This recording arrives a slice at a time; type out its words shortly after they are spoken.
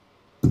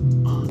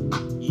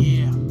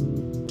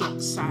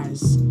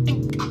Darksiders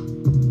Inc.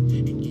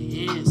 In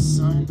your head,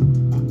 son.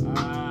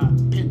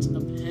 Pent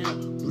up hell.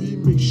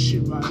 Remix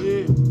shit right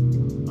here.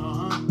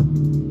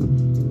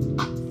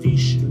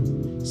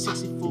 Feature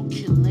 64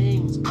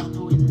 killings,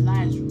 unholy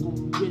lies. We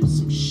gon' whip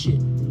some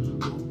shit.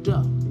 Hold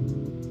up.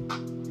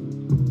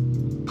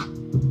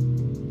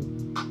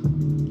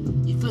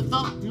 You flip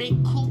up,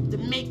 make cool,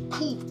 then make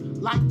cool.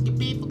 Like your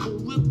baby go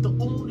whip the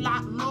own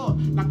lot law.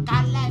 Like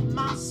I like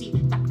my seat,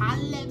 that I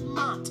like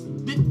mine.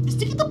 The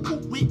sticky the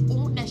poop with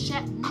on that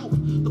shit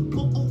move. The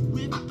poop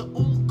with the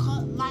own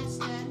cut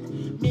lifestyle.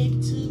 Make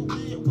it to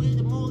with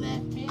the more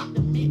that man.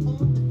 The make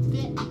on the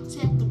fat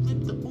attack the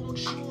rip the own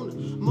shoulder.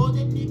 More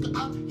that nigga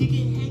up, he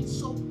get hang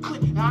so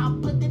quick. I'll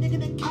put that nigga in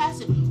the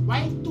cassette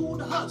right through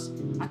the husk.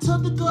 I tell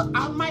the girl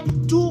I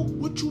might do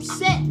what you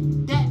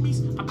said. That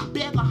means I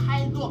beg a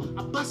high law.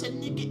 I bust a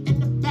nigga in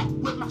the back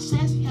with my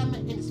sledgehammer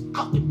in his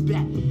fucking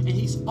back. And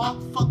he's all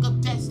fuck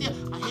up that still.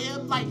 I hear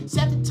him like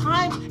 7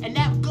 times and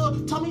that girl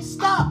told me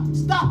stop,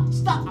 stop,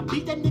 stop. I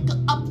beat that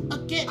nigga up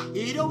again.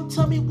 You don't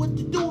tell me what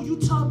to do. You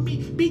tell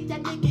me beat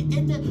that nigga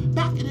in the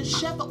back of the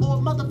Chevy or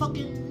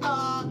motherfucking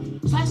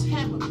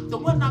sledgehammer. The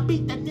one I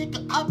beat that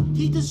nigga up,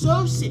 he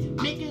deserves it.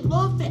 Make it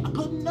love it. I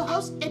put in the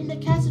husk in the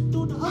cassette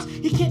through the husk.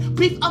 He can't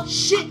breathe up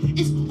shit.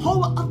 It's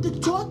horror of the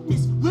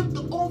darkness with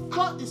the old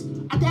faultless.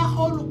 I that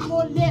horror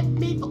core let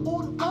me for all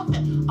the love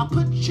it. I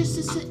put your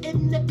sister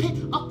in the pit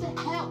of the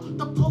hell.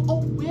 The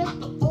floor with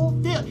the old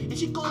veil. And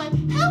she go like,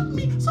 help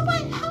me,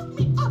 somebody help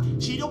me up.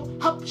 She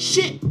don't help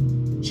shit.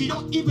 She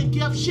don't even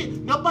give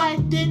shit.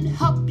 Nobody didn't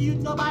help you.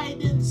 Nobody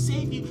didn't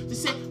save you. They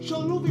say,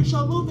 Shaluvin,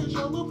 Shaluvin,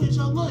 Shaluvin,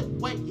 Shaluvin.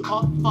 Wait, you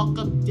all fuck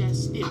up that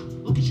still.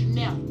 Look at you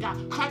now. You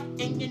got crack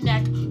in your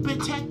neck.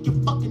 Protect your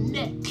fucking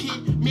neck,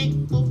 kid. Make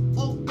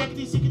full back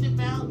these singing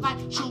around like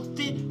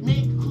Shaluvin.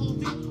 Make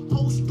Cluvin.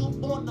 Whole store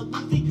on the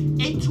Louis.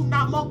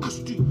 829 Market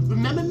Street.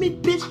 Remember me,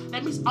 bitch?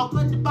 That means I'll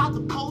run about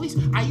the police.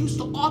 I used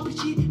to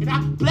RPG and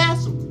I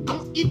blast them.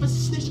 Don't even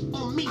snitch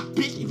on me,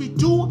 bitch. If you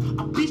do,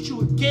 I'll beat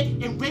you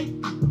again and rape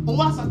you.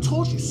 Or as I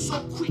told you so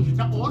quick.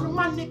 Now all of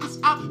my niggas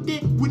out there,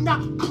 we're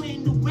not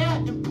playing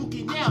around and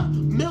boogie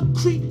down. Milk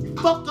Creek,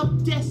 fuck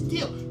up that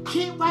still.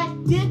 Kid right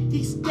there,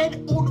 he's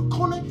standing on the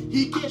corner,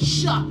 he gets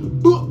shot.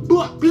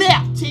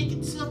 Blah, take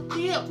it to the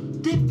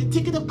field.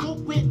 Take it to book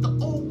with the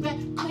old rat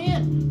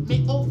clan.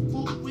 Make old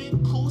food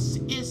with close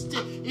is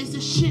the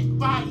shit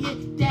right here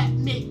that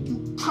make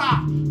you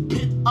cry.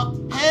 Pit up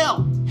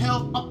hell,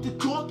 hell up the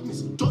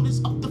darkness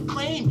up the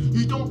flame.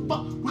 You don't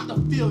fuck with the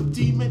field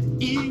demon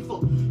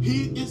evil.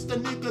 He is the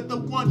nigga, the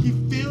one, he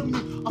feel me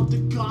of the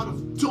god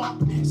of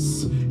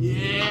darkness.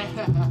 Yeah.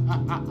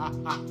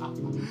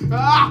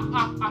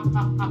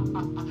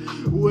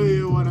 What do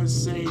you wanna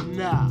say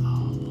now?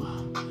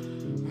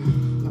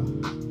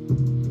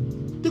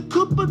 The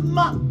Cooper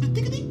Mott, the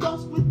diggity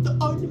dust with the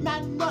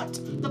ornament nut.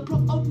 The pro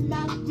on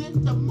mat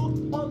with the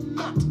move on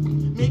mat.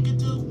 Make it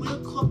to wheel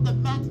club the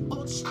man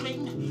on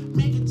string.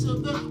 Make it to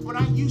the when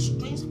I use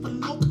strings for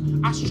look.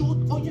 I shoot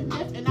on your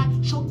left and I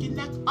choke your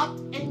neck up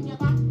in your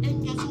back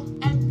and your zoom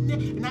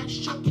and I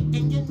choke it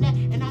in your neck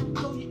and I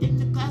throw you in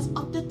the glass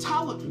of the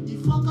tower. You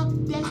fuck up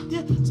that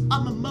still. So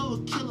I'm a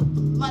murder killer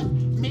for life.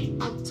 Make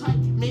them tight,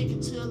 make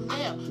it to the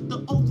lair.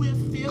 The old real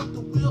field,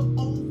 the real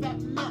old rat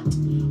mat.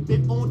 They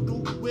on the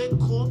way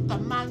called the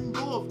man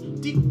of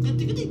the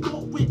diggity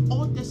door with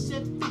all the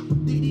seven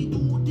diggity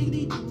do,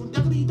 diggity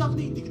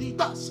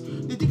dust.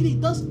 The diggity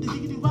dust, the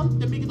diggity rum,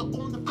 they make it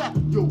on the fat.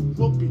 Yo,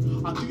 whoopee,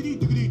 I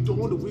diggity do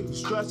on the way the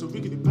stress, the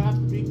riggedy path,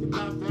 the riggedy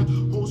black fat,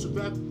 holes of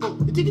rap folk.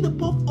 The diggity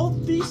both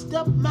of these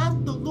the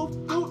man, the low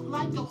fruit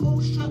like a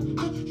whole shrimp.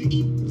 You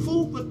eat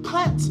food with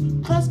plants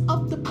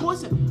up the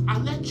poison. I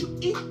let you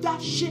eat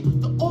that shit,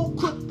 the old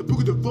crap, the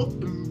booger, the vote,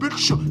 and rich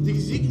show.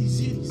 Ziggy,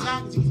 ziggy,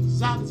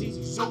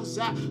 so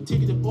zag.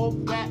 Take it the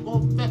old rat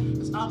on fat.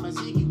 That's all my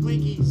ziggy,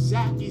 wiggy,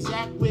 zag,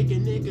 wig, a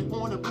nigga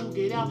on a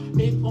boogie out.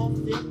 Make on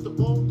fit the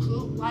old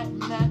crew like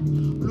man.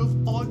 Look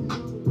on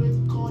new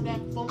with call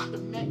that funk, the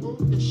man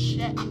on the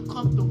shat and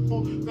club the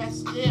whole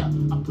rest there.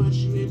 I put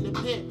you in the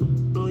pit,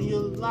 burn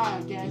your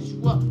lie, gas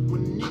you up.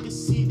 When niggas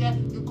see that,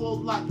 you go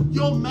like,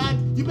 yo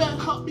man, you better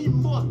help me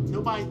more.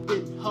 Nobody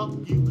didn't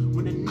help you.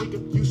 When a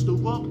nigga used to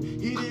walk,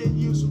 he didn't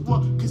use to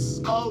walk. Cause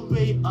it's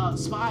already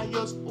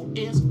spires or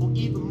ants or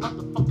even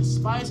motherfucking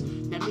spiders.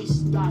 That means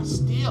die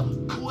still,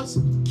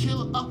 poison,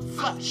 killer up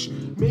fresh.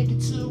 Make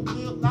it to the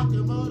wheel like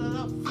a murdered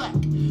up fleck.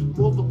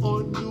 Move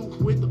on new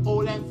with the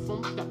old that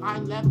funk that I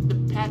left the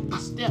path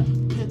instead.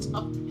 Pits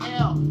up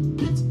hell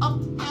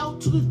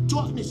to the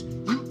darkness.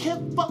 You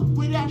can't fuck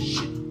with that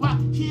shit right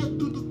here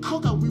through the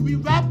cookout. We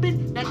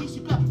rapping, that means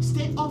you better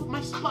stay off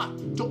my spot.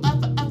 Don't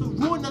ever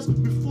ruin us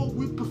before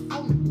we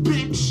perform it,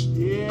 bitch.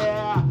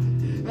 Yeah.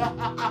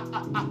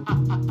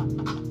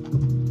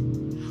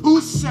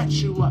 Who set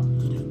you up,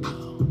 little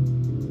girl?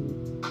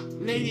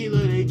 Lady,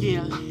 little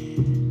girl.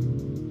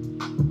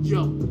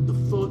 Yo, the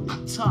foot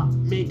at the top,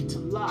 make it to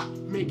lie.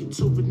 Make it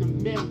to in the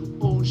middle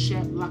with old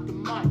shit like a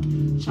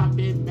mic. Chop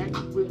it back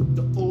with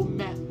the old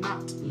mat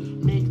knot.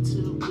 Make it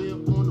to the wheel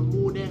on the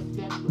moon and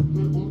flat. The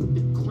wheel on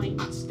the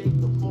clank and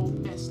stake the whole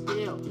best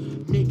deal.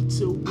 Make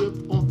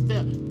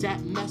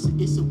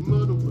it's a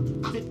murderer,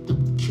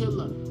 victim,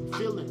 killer,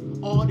 villain,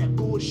 all that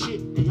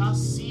bullshit that y'all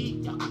see,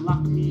 y'all can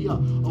lock me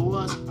up, or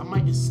else I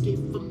might escape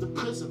from the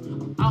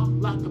prison. I'm out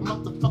like a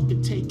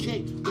motherfucking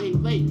TK, way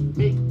late,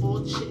 make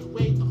all shit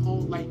way the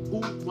whole like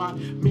ooh why,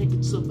 make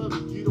it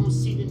suburban. You don't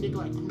see the nigga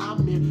like nah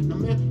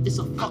man, it's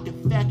a fucking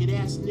faggot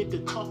ass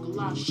nigga talk a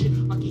lot of shit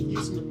like he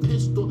using a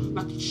pistol,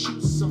 like he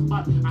shoots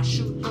somebody. I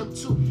shoot him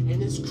too,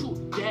 and it's cool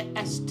that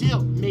I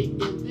still make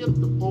and live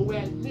the whole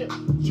ass nip.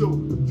 Yo,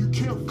 you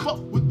can't fuck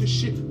with the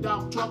shit that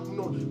I'm dropping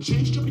on.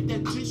 Jay Strippy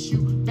that diss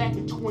you back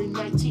in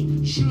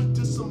 2019. Should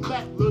diss him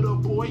back, little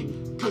boy.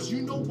 Cause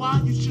you know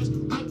why you just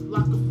rip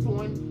like a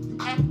phone. You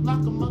act like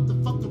a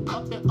motherfucking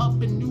puppet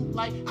up in new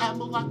light.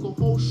 Ammo like a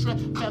whole shred.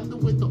 Family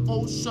with the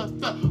old shirt.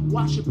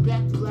 Wash it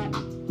back black.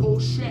 Whole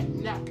shred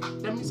neck.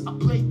 That means I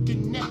play your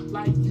neck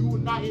like you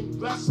and I in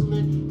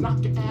wrestling.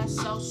 Knock your ass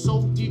out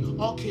so deep.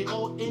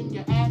 RKO in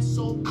your ass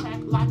so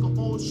cracked like an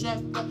old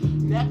shred.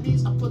 That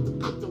means I put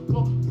the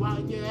rope right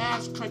in your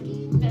ass,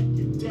 cracking your neck.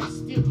 You're dead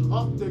still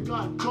off the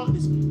god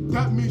darkness.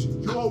 That means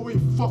you always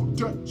fucked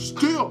that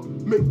still.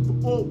 Make the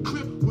old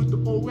clip with the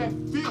old rat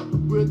feel.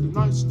 With the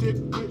nightstick,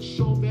 with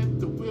show at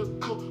the wheel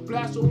go.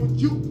 Blast on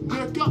you,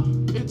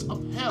 nigga. Pits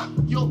of hell.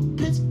 Yo,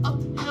 pits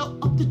of hell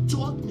of the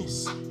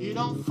darkness. You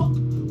don't fuck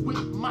with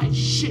my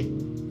shit.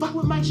 Fuck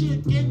with my shit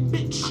again,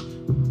 bitch.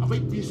 I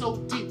rape you so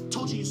deep,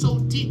 told you so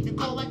deep. You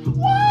go like,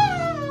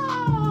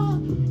 wah!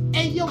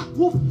 Hey yo,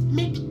 wolf,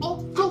 make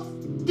off roof.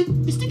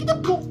 You sticking the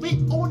boot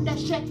with on that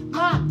shit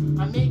line.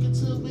 I make it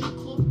till we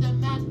close the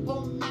mat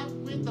on mat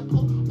with the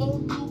pole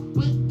on you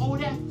with all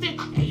that fit.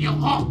 Hey yo,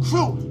 whole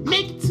crew,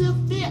 make it till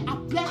fear. I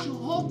blast your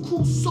whole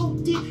crew so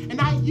deep.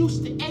 And I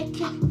used the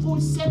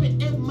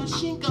AK-47 and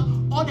machine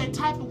gun, all that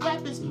type of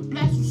weapons.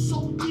 Blast you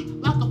so deep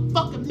like a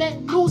fucking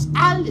man news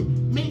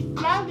island. Made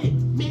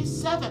flying, made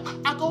 7.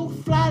 I go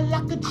fly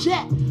like a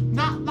jet,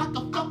 not like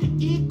a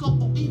fucking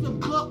eagle or even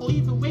bird or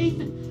even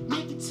raven.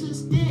 Make it to the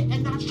stand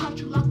and I shot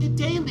you like a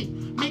daily.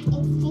 Make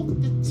old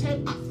fruit the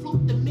tip,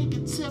 fruit to make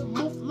it tip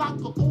move like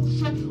an old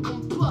shred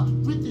on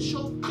plug with the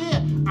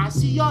chauffeur. I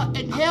see y'all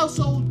in hell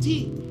so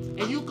deep.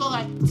 And you go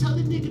like, tell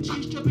the nigga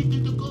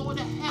G-Stripy to go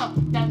to hell.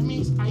 That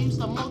means I use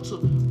the motor,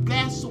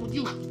 blast on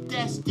you,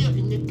 dead still.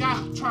 And the guy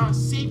trying to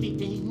save you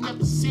and he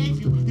never save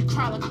you. You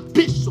cry like a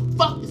bitch, so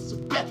fuck it's a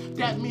bet.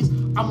 That means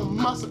I'm a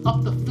muscle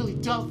up to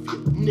Philadelphia,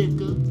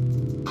 nigga.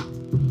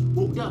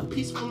 Woke up,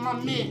 peace for my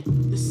man,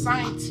 the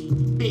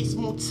scientist, base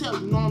motel,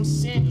 you know what I'm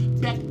saying?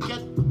 Back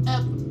together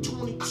forever,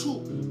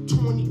 22,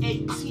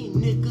 2018,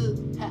 nigga.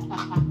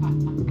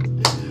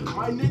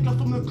 My nigga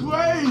from the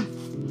grave.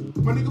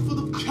 My nigga for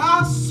the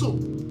castle.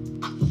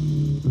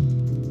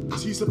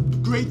 He's a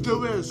great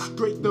there is,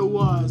 great there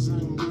was,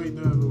 and great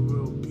there ever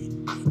will be,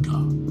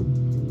 nigga.